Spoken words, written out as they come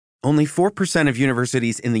Only 4% of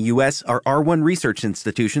universities in the U.S. are R1 research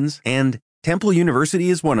institutions, and Temple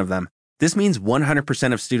University is one of them. This means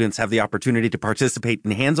 100% of students have the opportunity to participate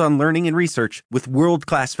in hands-on learning and research with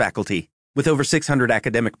world-class faculty. With over 600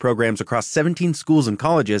 academic programs across 17 schools and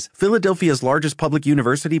colleges, Philadelphia's largest public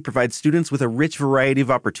university provides students with a rich variety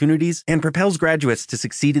of opportunities and propels graduates to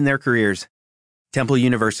succeed in their careers. Temple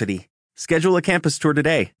University. Schedule a campus tour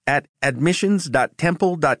today at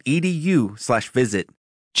admissions.temple.edu/visit.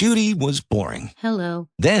 Judy was boring. Hello.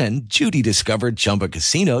 Then Judy discovered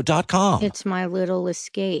ChumbaCasino.com. It's my little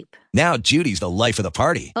escape. Now Judy's the life of the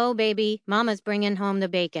party. Oh, baby, mama's bringing home the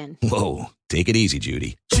bacon. Whoa, take it easy,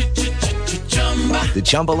 Judy. The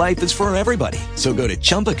Chumba life is for everybody. So go to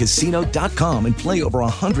ChumbaCasino.com and play over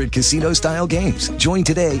 100 casino-style games. Join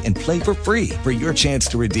today and play for free for your chance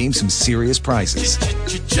to redeem some serious prizes.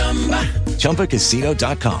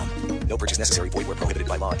 ChumbaCasino.com. No purchase necessary. Void where prohibited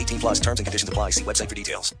by law. 18 plus terms and conditions apply. See website for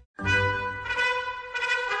details.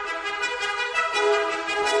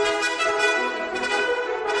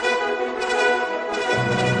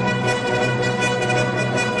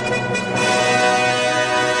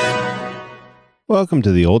 Welcome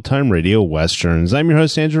to the Old Time Radio Westerns. I'm your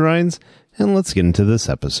host, Andrew Rhynes, and let's get into this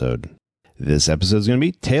episode. This episode is going to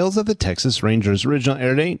be Tales of the Texas Rangers. Original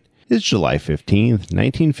air date is July 15th,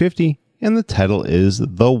 1950, and the title is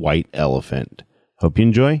The White Elephant. Hope you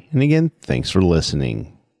enjoy, and again, thanks for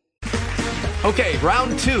listening. Okay,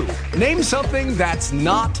 round two. Name something that's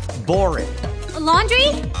not boring. A laundry?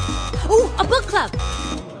 Ooh, a book club.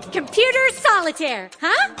 Computer solitaire,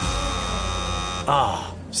 huh?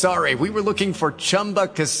 Ah, sorry, we were looking for Chumba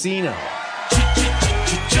Casino.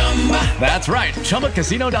 That's right,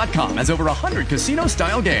 ChumbaCasino.com has over 100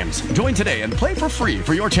 casino-style games. Join today and play for free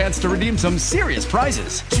for your chance to redeem some serious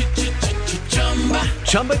prizes.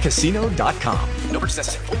 ChumbaCasino.com. No purchase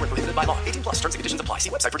necessary. Void where prohibited by law. 18 plus terms and conditions apply. See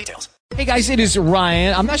website for details. Hey guys, it is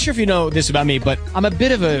Ryan. I'm not sure if you know this about me, but I'm a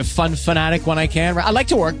bit of a fun fanatic when I can. I like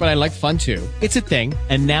to work, but I like fun too. It's a thing.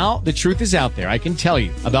 And now the truth is out there. I can tell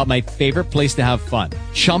you about my favorite place to have fun.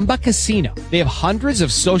 Chumba Casino. They have hundreds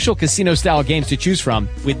of social casino style games to choose from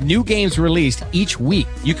with new games released each week.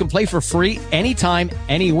 You can play for free anytime,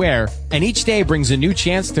 anywhere. And each day brings a new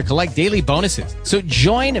chance to collect daily bonuses. So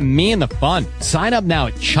join me in the fun. Sign up now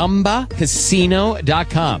at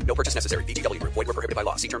ChumbaCasino.com. No purchase necessary. VGW Group. Void where prohibited by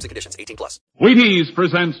law. See terms and conditions. 18 plus. Wheaties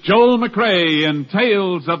presents Joel McRae in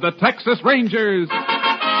Tales of the Texas Rangers.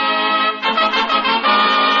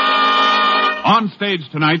 On stage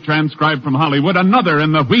tonight, transcribed from Hollywood, another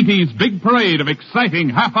in the Wheaties big parade of exciting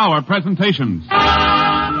half-hour presentations.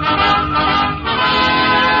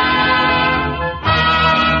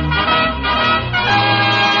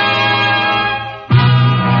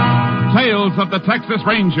 Tales of the Texas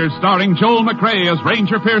Rangers, starring Joel McRae as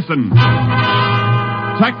Ranger Pearson.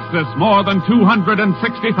 Texas, more than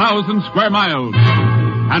 260,000 square miles,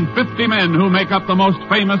 and 50 men who make up the most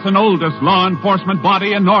famous and oldest law enforcement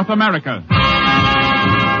body in North America.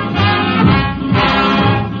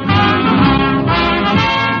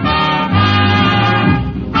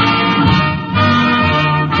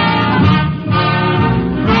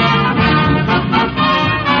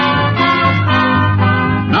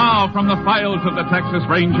 From the files of the Texas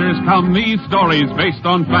Rangers come these stories based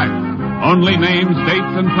on facts. Only names,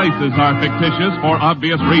 dates, and places are fictitious for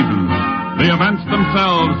obvious reasons. The events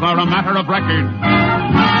themselves are a matter of record.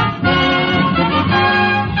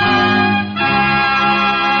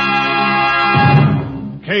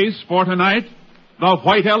 Case for tonight, the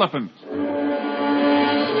White Elephant.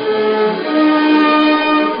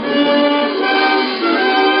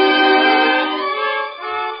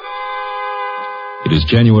 It is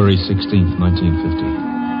January 16th, 1950.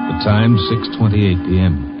 The time, 6:28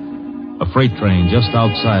 p.m. A freight train just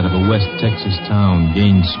outside of a West Texas town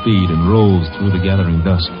gains speed and rolls through the gathering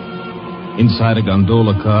dusk. Inside a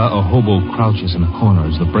gondola car, a hobo crouches in a corner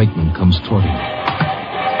as the brakeman comes toward him.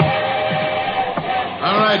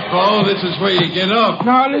 All right, Paul, this is where you get off.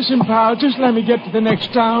 Now, listen, pal, just let me get to the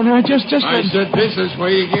next town. I said this is where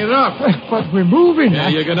you get off. But we're moving. Yeah,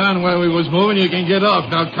 you get on where we was moving, you can get off.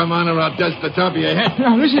 Now, come on, or I'll dust the top of your head.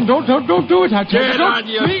 Now, listen, don't do it, I tell you. Get on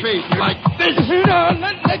your feet like this. Now,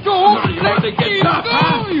 let go. No, you want to get up,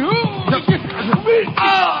 huh?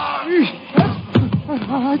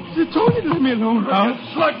 I told you to leave me alone. Now,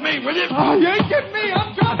 slug me, will you? Oh, you ain't getting me.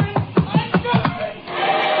 I'm coming.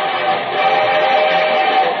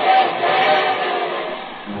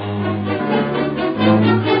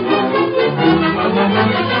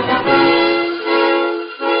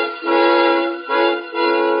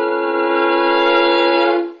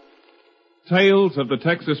 Tales of the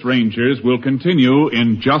Texas Rangers will continue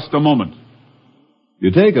in just a moment. You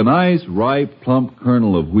take a nice, ripe, plump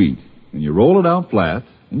kernel of wheat, and you roll it out flat,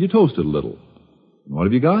 and you toast it a little. And what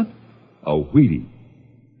have you got? A Wheatie.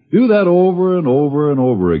 Do that over and over and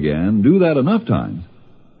over again. Do that enough times.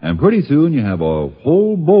 And pretty soon you have a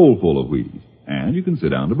whole bowl full of Wheaties. And you can sit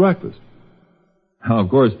down to breakfast. Now, of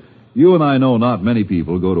course, you and I know not many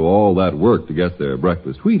people go to all that work to get their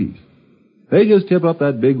breakfast Wheaties. They just tip up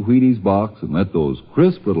that big Wheaties box and let those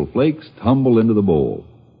crisp little flakes tumble into the bowl.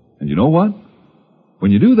 And you know what?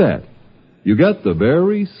 When you do that, you get the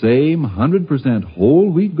very same 100% whole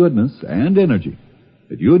wheat goodness and energy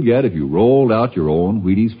that you'd get if you rolled out your own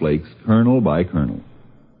Wheaties flakes kernel by kernel.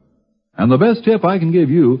 And the best tip I can give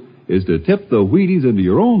you is to tip the Wheaties into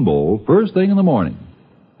your own bowl first thing in the morning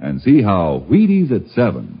and see how Wheaties at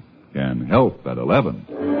 7 can help at 11.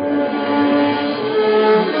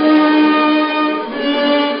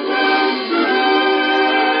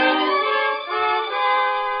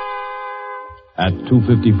 At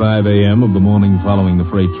 2:55 a.m. of the morning following the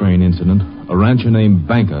freight train incident, a rancher named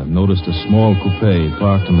Banker noticed a small coupe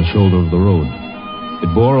parked on the shoulder of the road.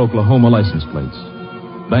 It bore Oklahoma license plates.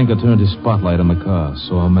 Banker turned his spotlight on the car,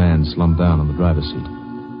 saw a man slumped down on the driver's seat.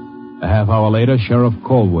 A half hour later, Sheriff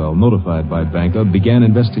Caldwell, notified by Banker, began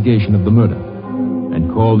investigation of the murder and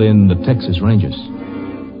called in the Texas Rangers.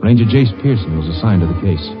 Ranger Jace Pearson was assigned to the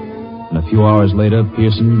case. And a few hours later,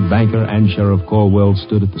 Pearson, Banker, and Sheriff Caldwell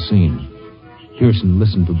stood at the scene. Pearson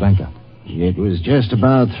listened to Banker. It was just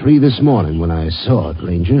about 3 this morning when I saw it,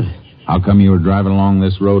 Ranger. How come you were driving along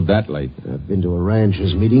this road that late? I've been to a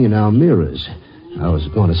ranchers' meeting in Almira's. I was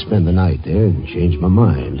going to spend the night there and changed my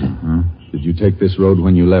mind. Uh-huh. Did you take this road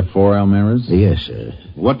when you left for Almira's? Yes, sir.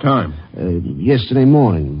 What time? Yesterday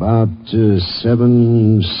morning, about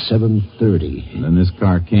 7:30. And then this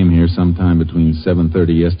car came here sometime between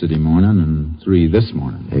 7:30 yesterday morning and 3 this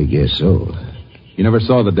morning. I guess so. You never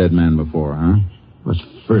saw the dead man before, huh? That's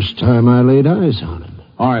the first time I laid eyes on him.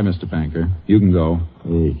 All right, Mr. Banker. You can go.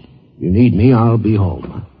 You need me, I'll be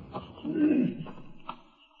home.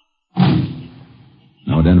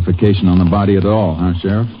 No identification on the body at all, huh,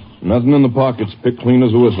 Sheriff? Nothing in the pockets. Picked clean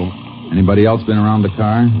as a whistle. Anybody else been around the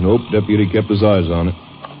car? Nope. Deputy kept his eyes on it.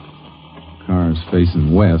 Car's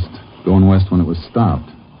facing west. Going west when it was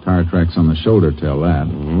stopped. Tire tracks on the shoulder tell that.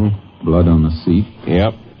 Mm-hmm. Blood on the seat.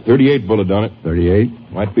 Yep. 38 bullet on it. 38?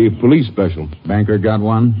 Might be a police special. Banker got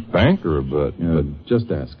one? Banker, but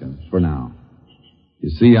just ask him for now. You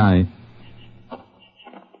see,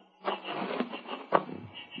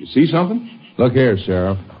 You see something? Look here,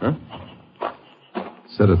 Sheriff. Huh?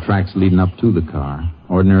 Set of tracks leading up to the car.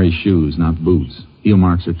 Ordinary shoes, not boots. Heel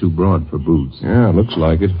marks are too broad for boots. Yeah, looks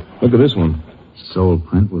like it. Look at this one. Sole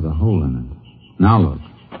print with a hole in it. Now look.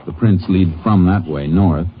 The prints lead from that way,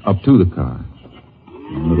 north, up to the car.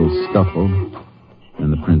 A little scuffle, then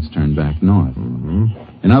the prints turned back north.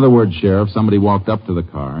 Mm-hmm. In other words, Sheriff, somebody walked up to the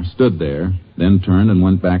car, stood there, then turned and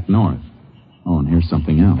went back north. Oh, and here's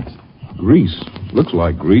something else. Grease. Looks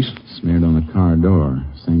like grease. Smeared on the car door.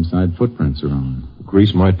 Same side footprints are on.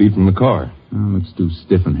 Grease might be from the car. Oh, looks too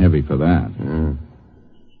stiff and heavy for that. Yeah.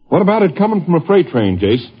 What about it coming from a freight train,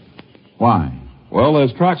 Jace? Why? Well,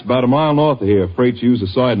 there's tracks about a mile north of here. Freights use the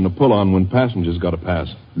siding to pull on when passengers got to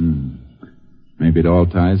pass. Maybe it all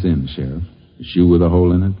ties in, Sheriff. A shoe with a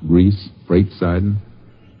hole in it, grease, freight siding.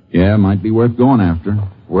 Yeah, might be worth going after.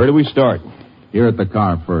 Where do we start? Here at the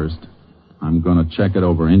car first. I'm going to check it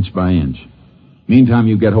over inch by inch. Meantime,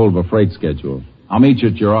 you get hold of a freight schedule. I'll meet you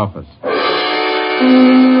at your office.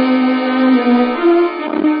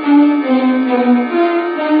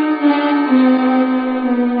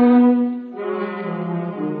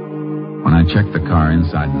 When I checked the car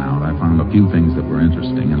inside and out, I found a few things that were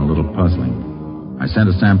interesting and a little puzzling. I sent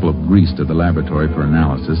a sample of grease to the laboratory for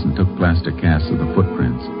analysis and took plaster casts of the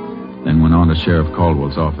footprints. Then went on to Sheriff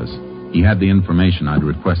Caldwell's office. He had the information I'd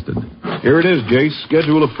requested. Here it is, Jace.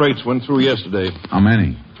 Schedule of freights went through yesterday. How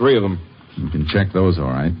many? 3 of them. You can check those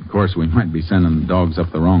all right. Of course, we might be sending the dogs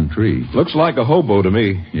up the wrong tree. Looks like a hobo to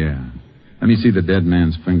me. Yeah. Let me see the dead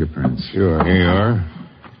man's fingerprints. Sure, here you are.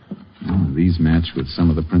 Oh, these match with some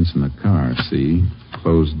of the prints in the car, see?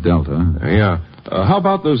 Closed delta. Yeah. How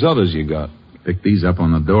about those others you got? Picked these up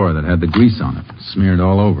on the door that had the grease on it. Smeared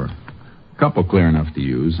all over. A couple clear enough to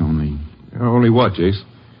use, only... Only what, Jace?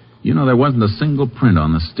 You know, there wasn't a single print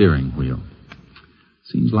on the steering wheel.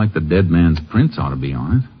 Seems like the dead man's prints ought to be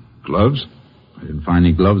on it. Gloves? I didn't find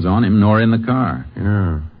any gloves on him, nor in the car.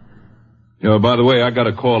 Yeah. By the way, I got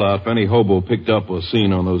a call out if any hobo picked up or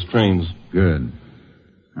seen on those trains. Good.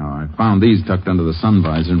 Now, I found these tucked under the sun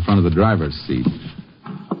visor in front of the driver's seat.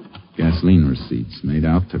 Gasoline receipts made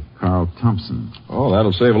out to Carl Thompson. Oh,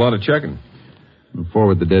 that'll save a lot of checking. We'll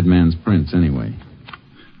forward the dead man's prints anyway.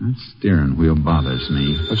 That steering wheel bothers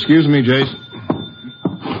me. Excuse me, Jason.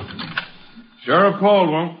 Sheriff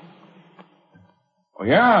Caldwell. Oh,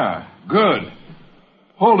 yeah. Good.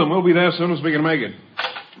 Hold him. We'll be there as soon as we can make it.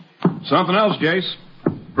 Something else, Jace.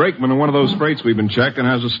 Brakeman of one of those freights we've been checking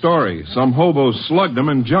has a story. Some hobo slugged him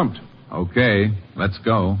and jumped. Okay, let's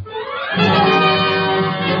go.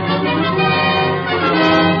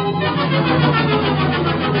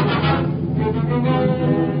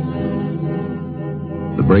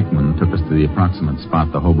 The brakeman took us to the approximate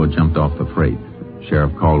spot the hobo jumped off the freight.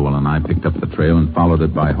 Sheriff Caldwell and I picked up the trail and followed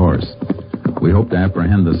it by horse. We hoped to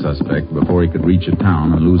apprehend the suspect before he could reach a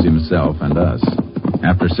town and lose himself and us.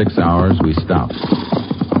 After 6 hours, we stopped.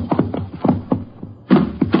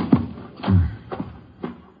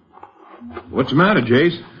 What's the matter,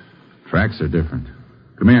 Jace? Tracks are different.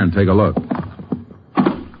 Come here and take a look.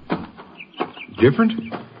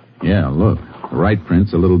 Different? Yeah, look. The right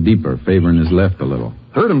print's a little deeper, favoring his left a little.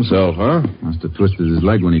 Hurt himself, huh? Must have twisted his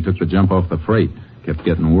leg when he took the jump off the freight. Kept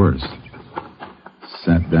getting worse.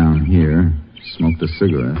 Sat down here, smoked a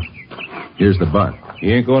cigarette. Here's the butt.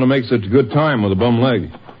 He ain't going to make such a good time with a bum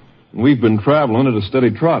leg. We've been traveling at a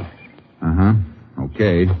steady trot. Uh-huh.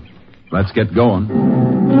 Okay. Let's get going.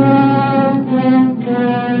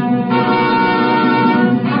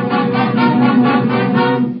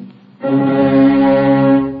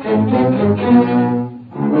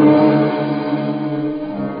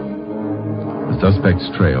 The suspect's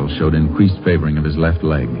trail showed increased favoring of his left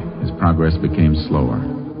leg. His progress became slower.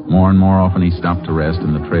 More and more often he stopped to rest,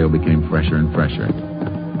 and the trail became fresher and fresher.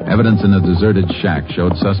 Evidence in a deserted shack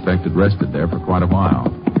showed suspect had rested there for quite a while.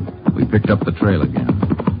 We picked up the trail again.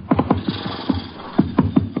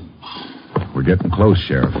 We're getting close,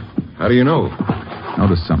 Sheriff. How do you know?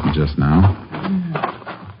 Noticed something just now.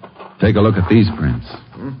 Take a look at these prints.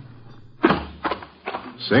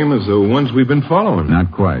 Same as the ones we've been following.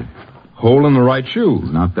 Not quite. Hole in the right shoe.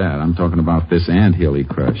 It's not that. I'm talking about this anthill he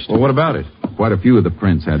crushed. Well, what about it? Quite a few of the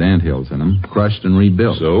prints had anthills in them, crushed and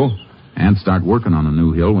rebuilt. So? Ants start working on a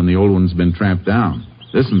new hill when the old one's been tramped down.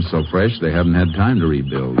 This one's so fresh they haven't had time to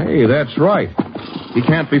rebuild. Hey, that's right. He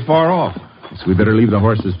can't be far off. So we better leave the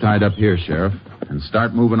horses tied up here, Sheriff, and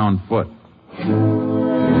start moving on foot.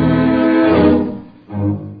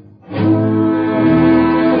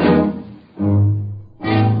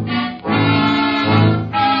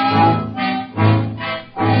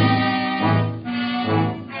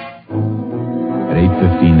 At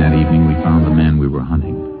 8:15 that evening, we found the man we were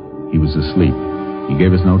hunting. He was asleep. He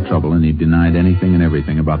gave us no trouble, and he denied anything and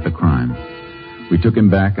everything about the crime. We took him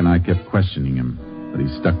back, and I kept questioning him, but he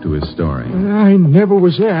stuck to his story. I never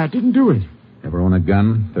was there. I didn't do it. Ever own a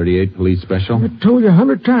gun? 38 police special? I told you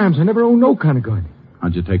 100 times I never owned no kind of gun.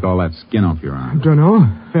 How'd you take all that skin off your arm? Dunno.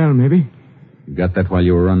 Fell, maybe. You got that while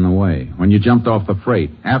you were running away. When you jumped off the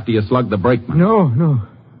freight, after you slugged the brakeman. No.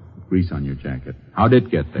 Grease on your jacket. How'd it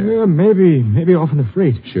get there? Maybe off in the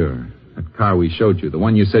freight. Sure. That car we showed you, the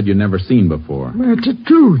one you said you'd never seen before. That's the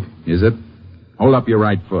truth. Is it? Hold up your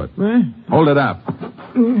right foot. Hold it up.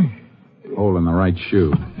 Hole in the right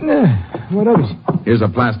shoe. What of it? Here's a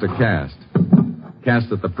plaster cast.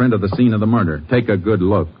 Cast at the print of the scene of the murder. Take a good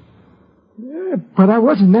look. But I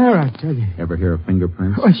wasn't there, I tell you. Ever hear of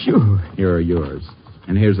fingerprints? Oh, sure. Here are yours.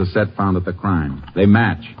 And here's a set found at the crime. They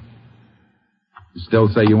match. You still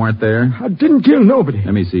say you weren't there? I didn't kill nobody.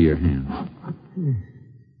 Let me see your hands.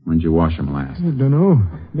 When'd you wash them last? I don't know.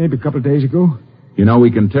 Maybe a couple of days ago. You know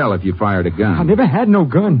we can tell if you fired a gun. I never had no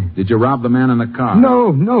gun. Did you rob the man in the car?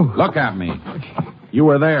 No. Look at me. You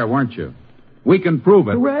were there, weren't you? We can prove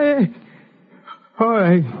it. Well, all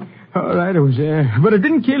right, I was there. But I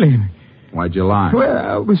didn't kill him. Why'd you lie? Well,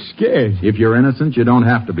 I was scared. If you're innocent, you don't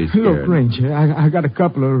have to be scared. Look, Ranger, I got a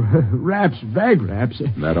couple of bag wraps.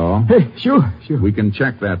 That all? Hey, sure. We can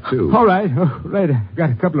check that, too. All right. I got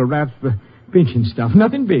a couple of wraps for pinching stuff.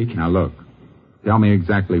 Nothing big. Now, look. Tell me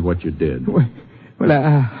exactly what you did. Well,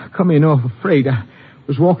 I come in off a freight. I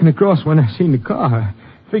was walking across when I seen the car. I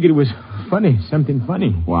figured it was funny, something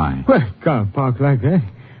funny. Why? Well, car parked like that.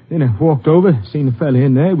 Then I walked over, seen the fella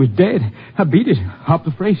in there. He was dead. I beat it, hopped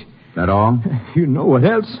the freight. That all? You know what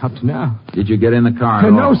else up to now. Did you get in the car at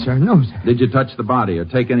all? No, sir. Did you touch the body or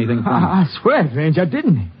take anything from it? I swear, Range, I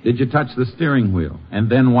didn't. Did you touch the steering wheel and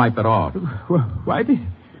then wipe it off? Wipe it?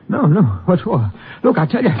 No. What for? Look, I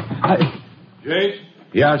tell you, Jase?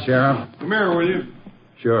 Yeah, Sheriff? Come here, will you?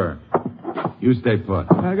 Sure. You stay put.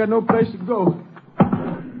 I got no place to go.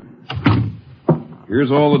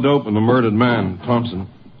 Here's all the dope in the murdered man, Thompson.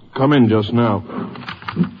 Come in just now.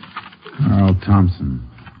 Carl Thompson,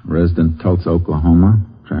 resident Tulsa, Oklahoma,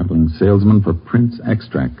 traveling salesman for Prince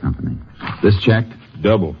Extract Company. This checked?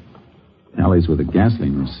 Double. Tallies with the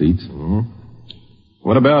gasoline receipts. Mm-hmm.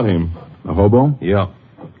 What about him? The hobo? Yeah.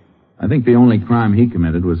 I think the only crime he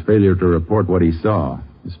committed was failure to report what he saw.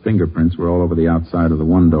 His fingerprints were all over the outside of the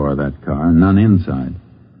one door of that car, none inside.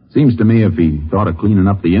 Seems to me if he thought of cleaning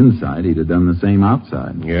up the inside, he'd have done the same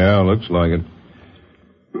outside. Yeah, looks like it.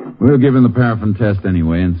 We'll give him the paraffin test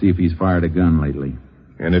anyway and see if he's fired a gun lately.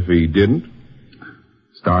 And if he didn't?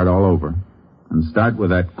 Start all over. And start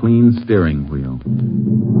with that clean steering wheel.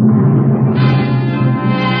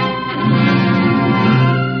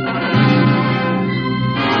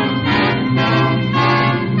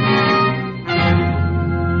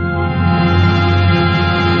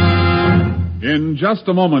 In just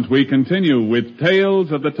a moment, we continue with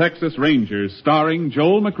Tales of the Texas Rangers, starring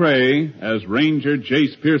Joel McRae as Ranger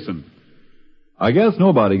Jace Pearson. I guess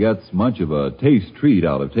nobody gets much of a taste treat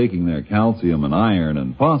out of taking their calcium and iron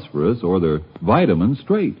and phosphorus or their vitamins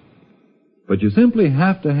straight. But you simply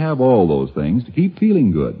have to have all those things to keep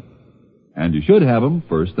feeling good. And you should have them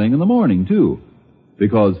first thing in the morning, too.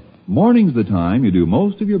 Because morning's the time you do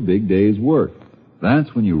most of your big day's work.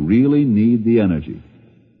 That's when you really need the energy.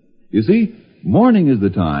 You see, morning is the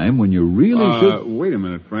time when you really should... Wait a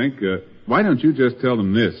minute, Frank. Why don't you just tell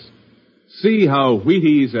them this? See how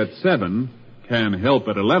Wheaties at 7 can help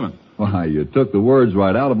at 11. Why, you took the words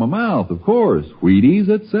right out of my mouth, of course. Wheaties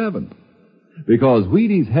at 7. Because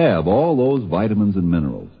Wheaties have all those vitamins and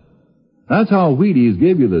minerals. That's how Wheaties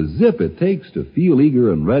give you the zip it takes to feel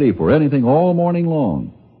eager and ready for anything all morning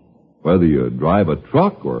long. Whether you drive a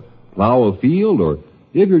truck or plow a field or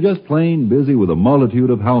if you're just plain busy with a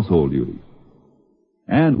multitude of household duties.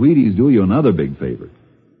 And Wheaties do you another big favor.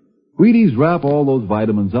 Wheaties wrap all those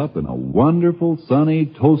vitamins up in a wonderful, sunny,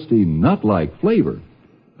 toasty, nut-like flavor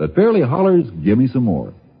that fairly hollers, give me some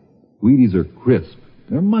more. Wheaties are crisp.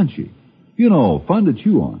 They're munchy. You know, fun to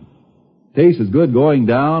chew on. Tastes as good going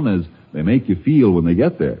down as they make you feel when they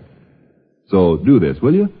get there. So do this,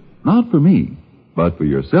 will you? Not for me, but for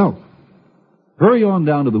yourself. Hurry on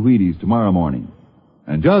down to the Wheaties tomorrow morning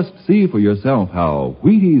and just see for yourself how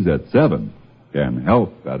Wheaties at 7 can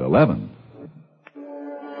help at 11.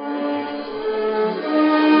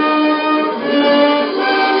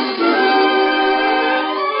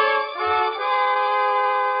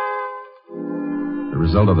 The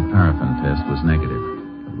result of the paraffin test was negative,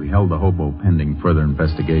 but we held the hobo pending further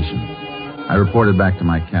investigation. I reported back to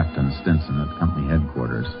my captain, Stinson, at company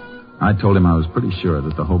headquarters. I told him I was pretty sure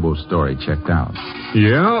that the hobo's story checked out.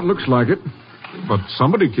 Yeah, it looks like it. But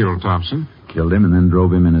somebody killed Thompson. Killed him and then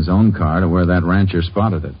drove him in his own car to where that rancher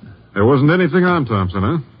spotted it. There wasn't anything on Thompson,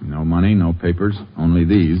 huh? No money, no papers, only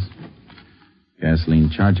these. Gasoline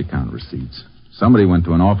charge account receipts. Somebody went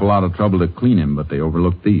to an awful lot of trouble to clean him, but they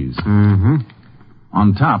overlooked these. Mm-hmm.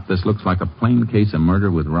 On top, this looks like a plain case of murder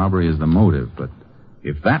with robbery as the motive, but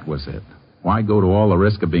if that was it, why go to all the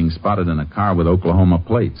risk of being spotted in a car with Oklahoma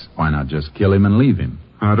plates? Why not just kill him and leave him?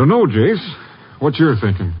 I don't know, Jace. What's your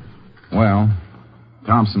thinking? Well,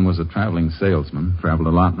 Thompson was a traveling salesman, traveled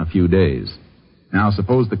a lot in a few days. Now,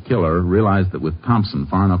 suppose the killer realized that with Thompson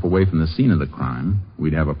far enough away from the scene of the crime,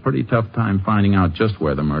 we'd have a pretty tough time finding out just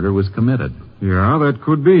where the murder was committed. Yeah, that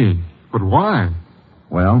could be. But why?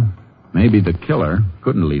 Well, maybe the killer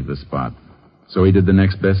couldn't leave the spot. So he did the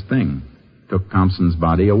next best thing. Took Thompson's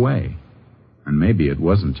body away. And maybe it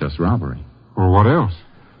wasn't just robbery. Well, what else?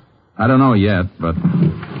 I don't know yet, but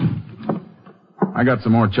I got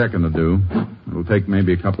some more checking to do. It'll take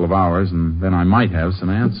maybe a couple of hours, and then I might have some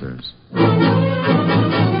answers.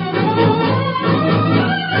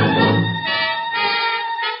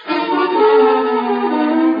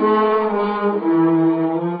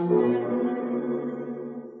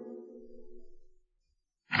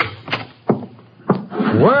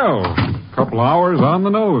 Well, couple hours on the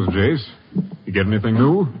nose, Jace. You get anything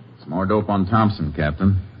new? Some more dope on Thompson,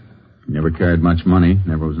 Captain. He never carried much money,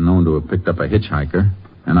 never was known to have picked up a hitchhiker,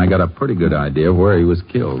 and I got a pretty good idea of where he was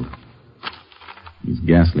killed. These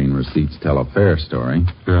gasoline receipts tell a fair story.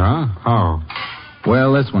 Yeah? How?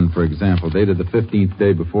 Well, this one, for example, dated the 15th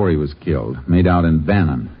day before he was killed, made out in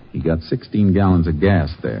Bannon. He got 16 gallons of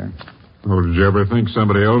gas there. Oh, did you ever think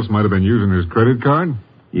somebody else might have been using his credit card?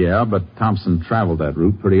 Yeah, but Thompson traveled that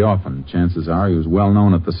route pretty often. Chances are he was well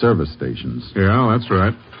known at the service stations. Yeah, that's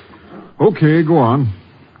right. Okay, go on.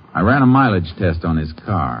 I ran a mileage test on his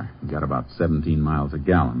car. He got about 17 miles a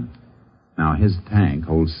gallon. Now, his tank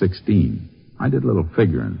holds 16. I did a little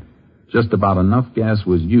figuring. Just about enough gas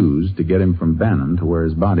was used to get him from Bannon to where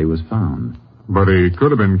his body was found. But he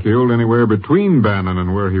could have been killed anywhere between Bannon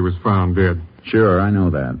and where he was found dead. Sure, I know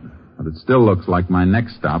that. But it still looks like my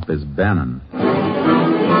next stop is Bannon.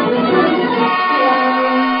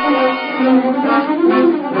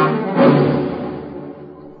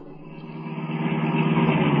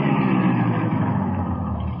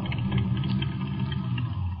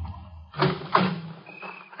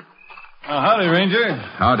 Ranger.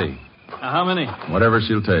 Howdy. How many? Whatever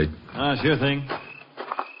she'll take. Sure thing.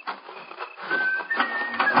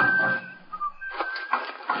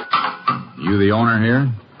 You the owner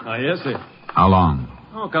here? Yes, sir. How long?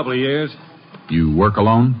 A couple of years. You work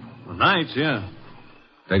alone? Nights, yeah.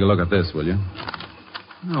 Take a look at this, will you?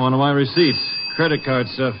 One of my receipts. Credit card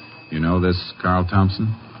stuff. You know this Carl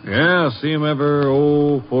Thompson? Yeah, see him every,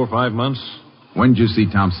 4 or 5 months. When did you see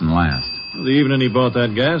Thompson last? The evening he bought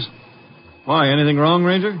that gas. Why, anything wrong,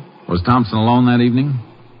 Ranger? Was Thompson alone that evening?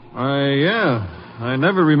 Yeah. I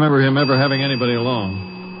never remember him ever having anybody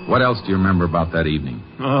along. What else do you remember about that evening?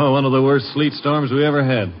 Oh, one of the worst sleet storms we ever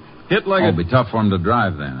had. Hit like It'd be tough for him to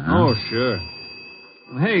drive then, huh? Oh, sure.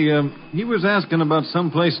 Hey, he was asking about some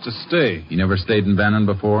place to stay. You never stayed in Bannon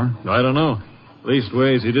before? I don't know.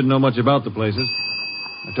 Leastways, he didn't know much about the places.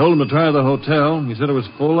 I told him to try the hotel. He said it was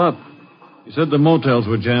full up. He said the motels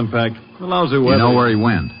were jam-packed. The lousy weather. You know where he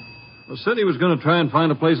went? Well, said he was going to try and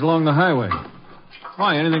find a place along the highway.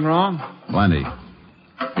 Why, anything wrong? Plenty.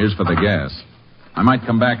 Here's for the gas. I might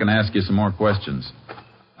come back and ask you some more questions.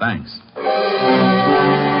 Thanks.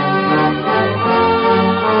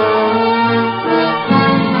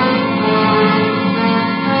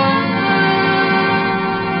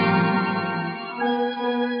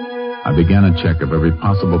 I began a check of every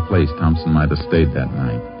possible place Thompson might have stayed that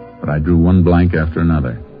night, but I drew one blank after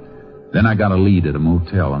another. Then I got a lead at a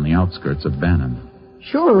motel on the outskirts of Bannon.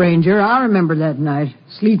 Sure, Ranger. I remember that night.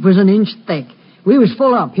 Sleet was an inch thick. We was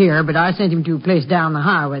full up here, but I sent him to a place down the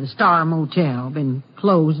highway, the Star Motel. Been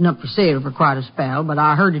closed and up for sale for quite a spell, but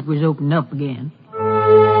I heard it was opened up again.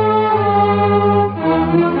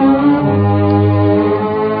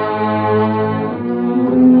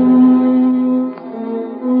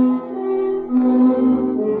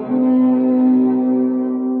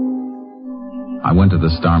 I went to the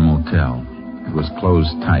Star Motel. It was closed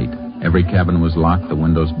tight. Every cabin was locked, the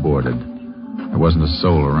windows boarded. There wasn't a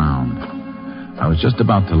soul around. I was just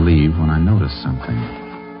about to leave when I noticed something.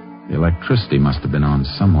 The electricity must have been on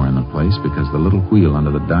somewhere in the place because the little wheel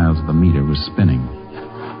under the dials of the meter was spinning.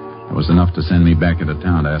 It was enough to send me back into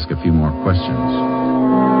town to ask a few more questions.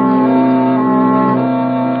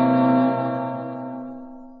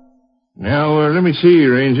 Now, let me see,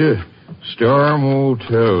 Ranger. Star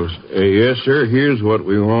Motels. Yes, sir. Here's what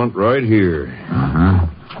we want right here. Uh-huh.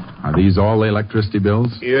 Are these all the electricity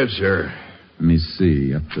bills? Yes, sir. Let me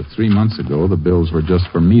see. Up to 3 months ago, the bills were just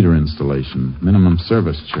for meter installation, minimum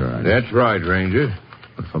service charge. That's right, Ranger.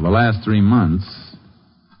 But for the last 3 months,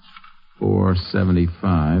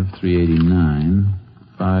 $475, $389,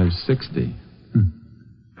 $560.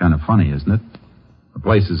 Kind of funny, isn't it? The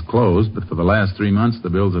place is closed, but for the last 3 months,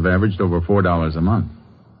 the bills have averaged over $4 a month.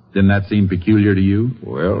 Didn't that seem peculiar to you?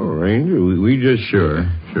 Well, Ranger, we just... Sure,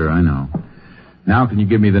 I know. Now, can you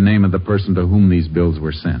give me the name of the person to whom these bills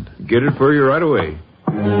were sent? Get it for you right away.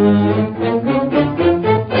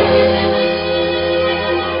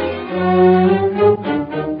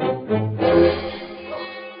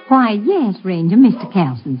 Why, yes, Ranger, Mr.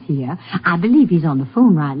 Carlson's here. I believe he's on the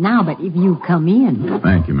phone right now, but if you come in...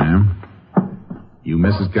 Thank you, ma'am. You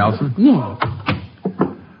Mrs. Carlson? Yes.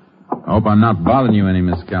 I hope I'm not bothering you any,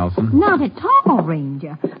 Miss Carlson. Not at all,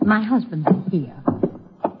 Ranger. My husband's here.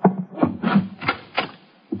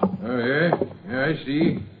 Oh, yeah? Yeah, I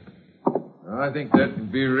see. I think that can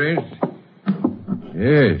be arranged.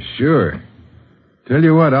 Yeah, sure. Tell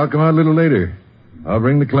you what, I'll come out a little later. I'll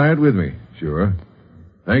bring the client with me. Sure.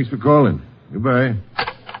 Thanks for calling. Goodbye.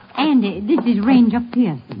 And this is Ranger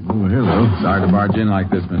Pearson. Oh, hello. Sorry to barge in like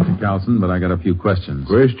this, Mr. Carlson, but I got a few questions.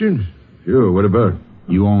 Questions? Sure, what about?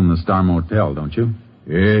 You own the Star Motel, don't you?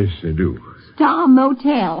 Yes, I do. Star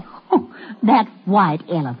Motel. Oh, that white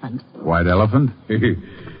elephant. White elephant? Yeah,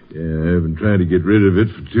 I've been trying to get rid of it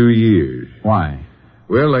for 2 years. Why?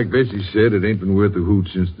 Well, like Bessie said, it ain't been worth a hoot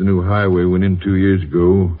since the new highway went in 2 years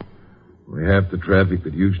ago. Only half the traffic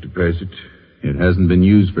that used to pass it. It hasn't been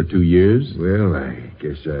used for 2 years? Well, I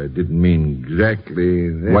guess I didn't mean exactly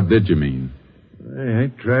that. What did you mean?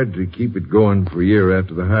 I tried to keep it going for a year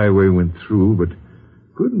after the highway went through, but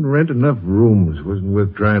couldn't rent enough rooms. Wasn't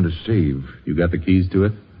worth trying to save. You got the keys to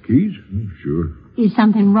it? Keys? Sure. Is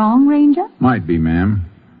something wrong, Ranger? Might be, ma'am.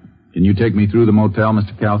 Can you take me through the motel,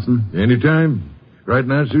 Mr. Carlson? Anytime. Right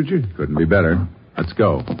now, suit you? Couldn't be better. Let's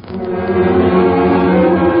go.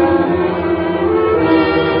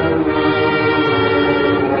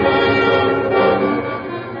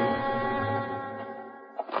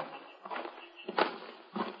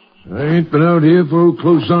 I ain't been out here for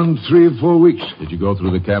close on 3 or 4 weeks. Did you go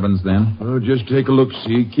through the cabins then? Oh, just take a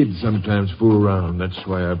look-see. Kids sometimes fool around. That's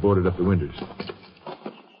why I boarded up the windows.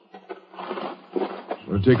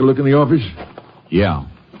 Want to take a look in the office? Yeah.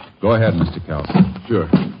 Go ahead, Mr. Carlson. Sure.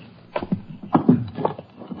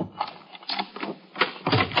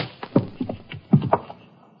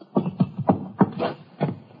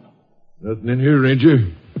 Nothing in here,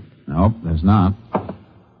 Ranger? Nope, there's not.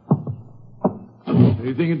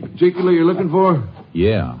 Anything in particular you're looking for?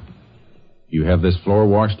 Yeah. You have this floor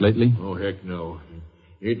washed lately? Oh, heck no.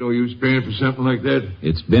 Ain't no use paying for something like that.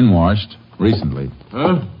 It's been washed recently.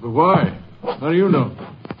 Huh? But why? How do you know?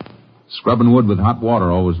 Scrubbing wood with hot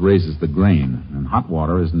water always raises the grain, and hot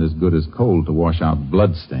water isn't as good as cold to wash out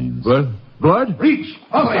blood stains. Blood? Blood? Reach!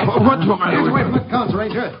 Hold it! What's the matter? Hands away from the guns,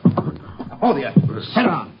 Ranger. Hold you. Sit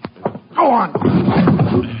down. Go on.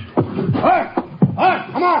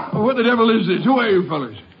 Come on! What the devil is this? Who are you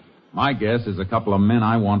fellas? My guess is a couple of men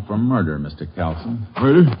I want for murder, Mr. Carlson.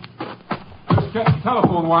 Murder?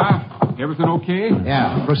 Telephone wire. Everything okay?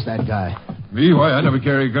 Yeah, push that guy. Me? Why? I never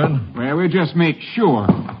carry a gun. Well, we'll just make sure.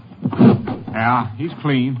 Yeah, he's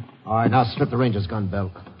clean. All right, now strip the Ranger's gun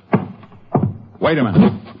belt. Wait a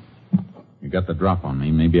minute. You got the drop on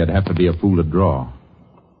me. Maybe I'd have to be a fool to draw.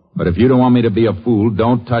 But if you don't want me to be a fool,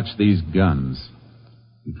 don't touch these guns.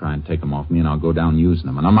 You try and take them off me, and I'll go down using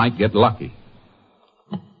them, and I might get lucky.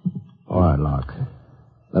 All right, Locke.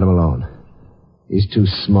 Let him alone. He's too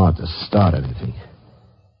smart to start anything.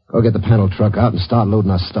 Go get the panel truck out and start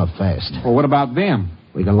loading our stuff fast. Well, what about them?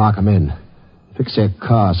 We can lock them in. Fix their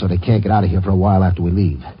car so they can't get out of here for a while after we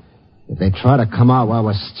leave. If they try to come out while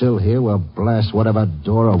we're still here, we'll blast whatever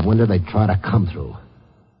door or window they try to come through.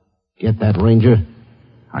 Get that, Ranger?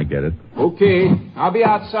 I get it. Okay. I'll be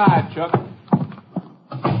outside, Chuck.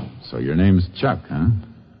 So your name's Chuck, huh?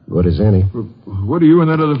 Good as any. What are you and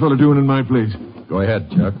that other fellow doing in my place? Go ahead,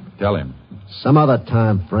 Chuck. Tell him. Some other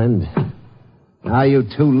time, friend. Now you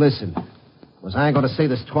two listen. Because I ain't going to say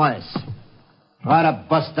this twice. Try to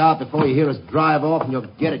bust out before you hear us drive off and you'll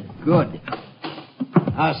get it good.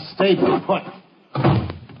 Now stay put.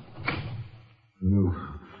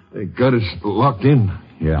 They got us locked in.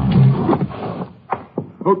 Yeah.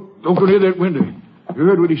 Oh, don't go near that window. You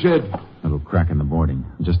heard what he said. Little crack in the boarding.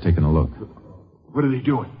 I'm just taking a look. What are they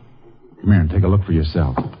doing? Come here and take a look for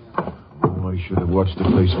yourself. Oh, I should have watched the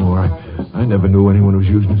place more. I never knew anyone was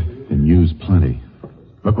using it. Been used plenty.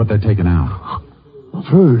 Look what they're taking out.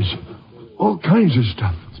 Furs. All kinds of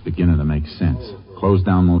stuff. It's beginning to make sense. Closed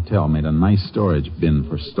down motel made a nice storage bin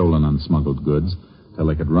for stolen unsmuggled goods till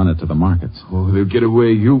they could run it to the markets. Oh, they'll get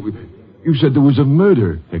away. You said there was a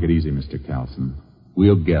murder. Take it easy, Mr. Carlson.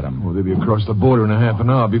 We'll get them. Oh, they'll be across the border in a half an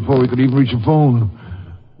hour before we could even reach a phone.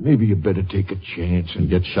 Maybe you better take a chance and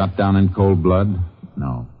get shot down in cold blood?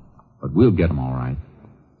 No. But we'll get them all right.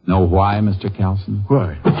 Know why, Mr. Carlson?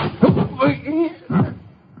 Why?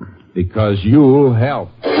 Because you'll help.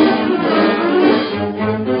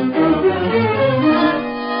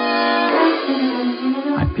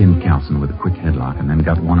 I pinned Carlson with a quick headlock and then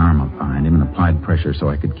got one arm up behind him and applied pressure so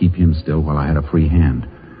I could keep him still while I had a free hand.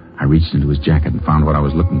 I reached into his jacket and found what I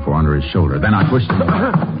was looking for under his shoulder. Then I pushed him.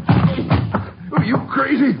 Are you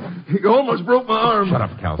crazy? You almost broke my arm. Shut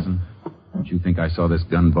up, Carlson. Don't you think I saw this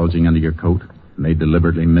gun bulging under your coat? And they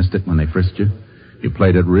deliberately missed it when they frisked you? You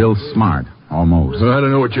played it real smart, almost. Well, I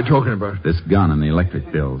don't know what you're talking about. This gun and the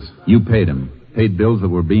electric bills. You paid them. Paid bills that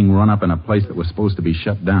were being run up in a place that was supposed to be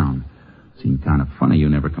shut down. Seemed kind of funny you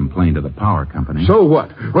never complained to the power company. So what?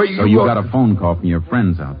 Well, so you got a phone call from your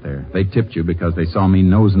friends out there. They tipped you because they saw me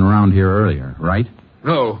nosing around here earlier, right?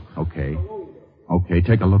 No. Okay. Okay,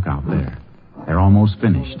 take a look out there. They're almost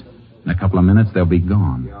finished. In a couple of minutes, they'll be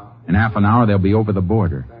gone. In half an hour, they'll be over the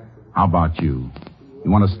border. How about you? You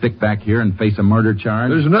want to stick back here and face a murder charge?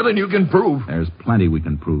 There's nothing you can prove. There's plenty we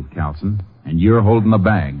can prove, Carlson. And you're holding the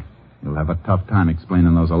bag. You'll have a tough time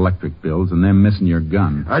explaining those electric bills and them missing your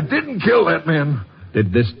gun. I didn't kill that man.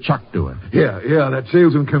 Did this Chuck do it? Yeah, that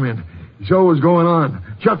salesman come in. He saw what was going on.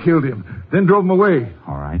 Chuck killed him, then drove him away.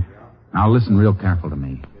 All right. Now listen real careful to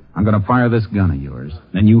me. I'm going to fire this gun of yours.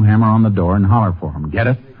 Then you hammer on the door and holler for him. Get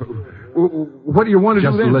it? What do you want to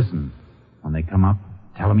do then? Just listen. When they come up,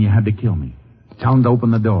 tell them you had to kill me. Tell them to open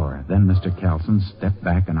the door. Then, Mr. Carlson, step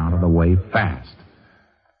back and out of the way fast.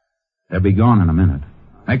 They'll be gone in a minute.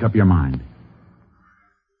 Make up your mind.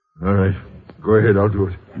 All right. Go ahead, I'll do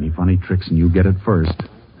it. Any funny tricks and you get it first.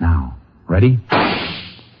 Now, ready?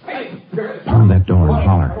 Pound that door and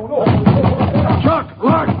holler. Chuck,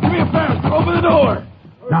 Lark, give me a fast. Open the door.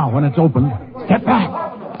 Now, when it's open, step back.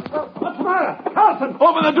 What's the matter? Carlson,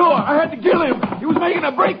 open the door. I had to kill him. He was making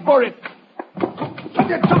a break for it. Can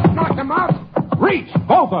you just knock them out? Reach,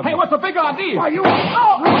 both of them. Hey, what's the big idea? Why, you...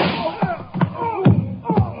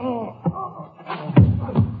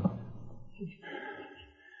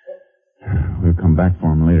 We'll come back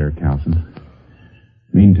for him later, Carlson.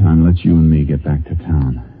 let you and me get back to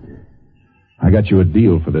town. I got you a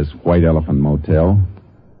deal for this White Elephant Motel.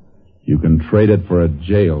 You can trade it for a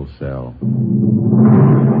jail cell.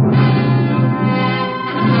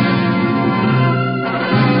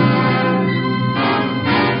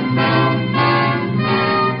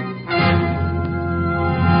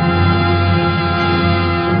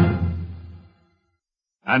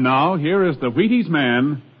 And now, here is the Wheaties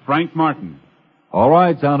man, Frank Martin. All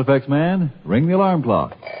right, sound effects man, ring the alarm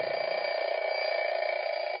clock.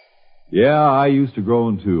 Yeah, I used to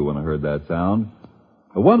groan too when I heard that sound.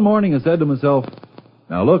 But one morning I said to myself,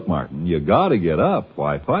 now look, Martin, you gotta get up.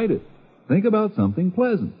 Why fight it? Think about something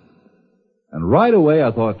pleasant. And right away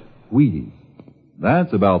I thought, Wheaties.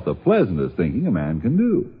 That's about the pleasantest thinking a man can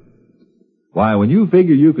do. Why, when you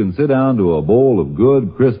figure you can sit down to a bowl of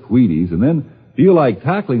good, crisp Wheaties and then feel like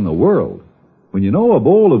tackling the world, when you know a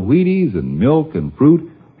bowl of Wheaties and milk and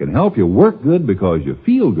fruit can help you work good because you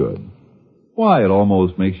feel good, why, it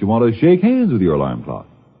almost makes you want to shake hands with your alarm clock.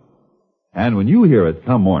 And when you hear it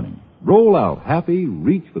come morning, roll out happy,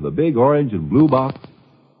 reach for the big orange and blue box,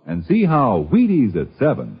 and see how Wheaties at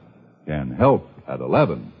 7 can help at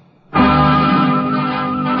 11.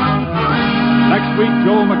 Next week,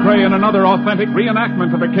 Joel McCrea in another authentic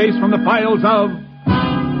reenactment of a case from the files of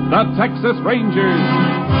the Texas Rangers.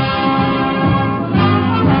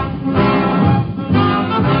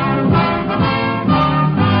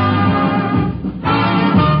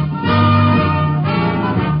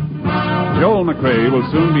 Joel McCrea will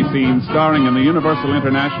soon be seen starring in the Universal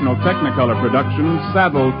International Technicolor production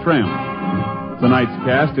Saddle Tramp. Tonight's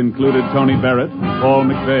cast included Tony Barrett, Paul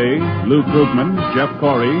McVeigh, Lou Krugman, Jeff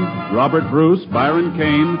Corey, Robert Bruce, Byron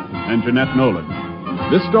Kane, and Jeanette Nolan.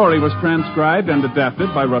 This story was transcribed and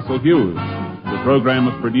adapted by Russell Hughes. The program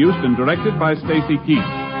was produced and directed by Stacy Keach.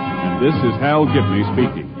 And this is Hal Gibney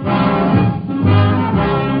speaking.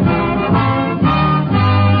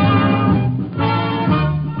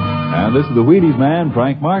 And this is the Wheaties man,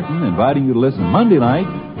 Frank Martin, inviting you to listen Monday night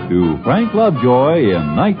to Frank Lovejoy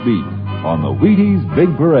in Night Beat on the Wheaties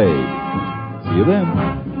Big Parade. See you then.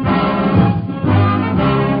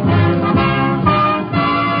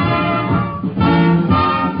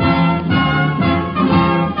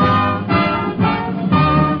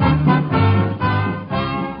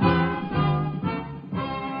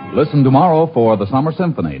 Listen tomorrow for the Summer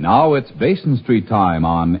Symphony. Now it's Basin Street time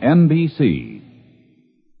on NBC.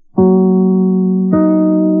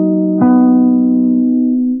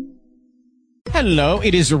 Hello,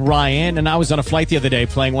 it is Ryan, and I was on a flight the other day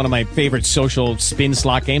playing one of my favorite social spin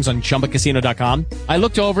slot games on ChumbaCasino.com. I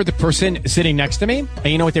looked over at the person sitting next to me, and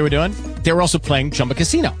you know what they were doing? They were also playing Chumba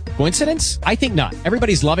Casino. Coincidence? I think not.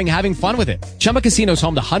 Everybody's loving having fun with it. Chumba Casino is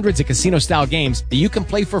home to hundreds of casino-style games that you can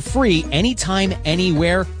play for free anytime,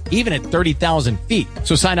 anywhere, even at 30,000 feet.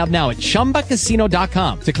 So sign up now at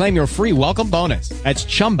ChumbaCasino.com to claim your free welcome bonus. That's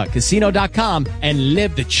ChumbaCasino.com and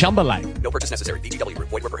live the Chumba life. No purchase necessary. VGW.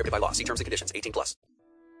 Void where prohibited by law. See terms and conditions. 18+.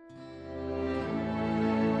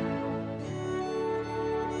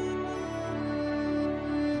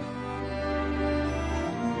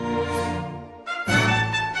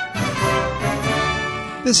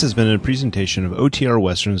 This has been a presentation of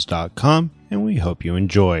OTRWesterns.com, and we hope you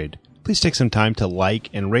enjoyed. Please take some time to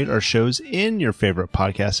like and rate our shows in your favorite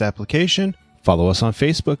podcast application. Follow us on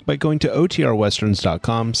Facebook by going to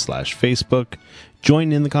OTRWesterns.com/Facebook.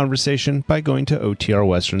 Join in the conversation by going to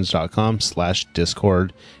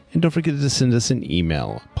OTRWesterns.com/Discord. And don't forget to send us an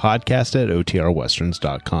email,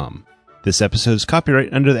 podcast@OTRWesterns.com. This episode is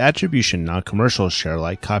copyright under the Attribution Non-Commercial Share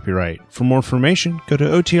Alike copyright. For more information, go to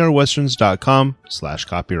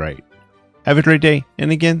OTRWesterns.com/copyright. Have a great day,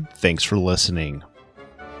 and again, thanks for listening.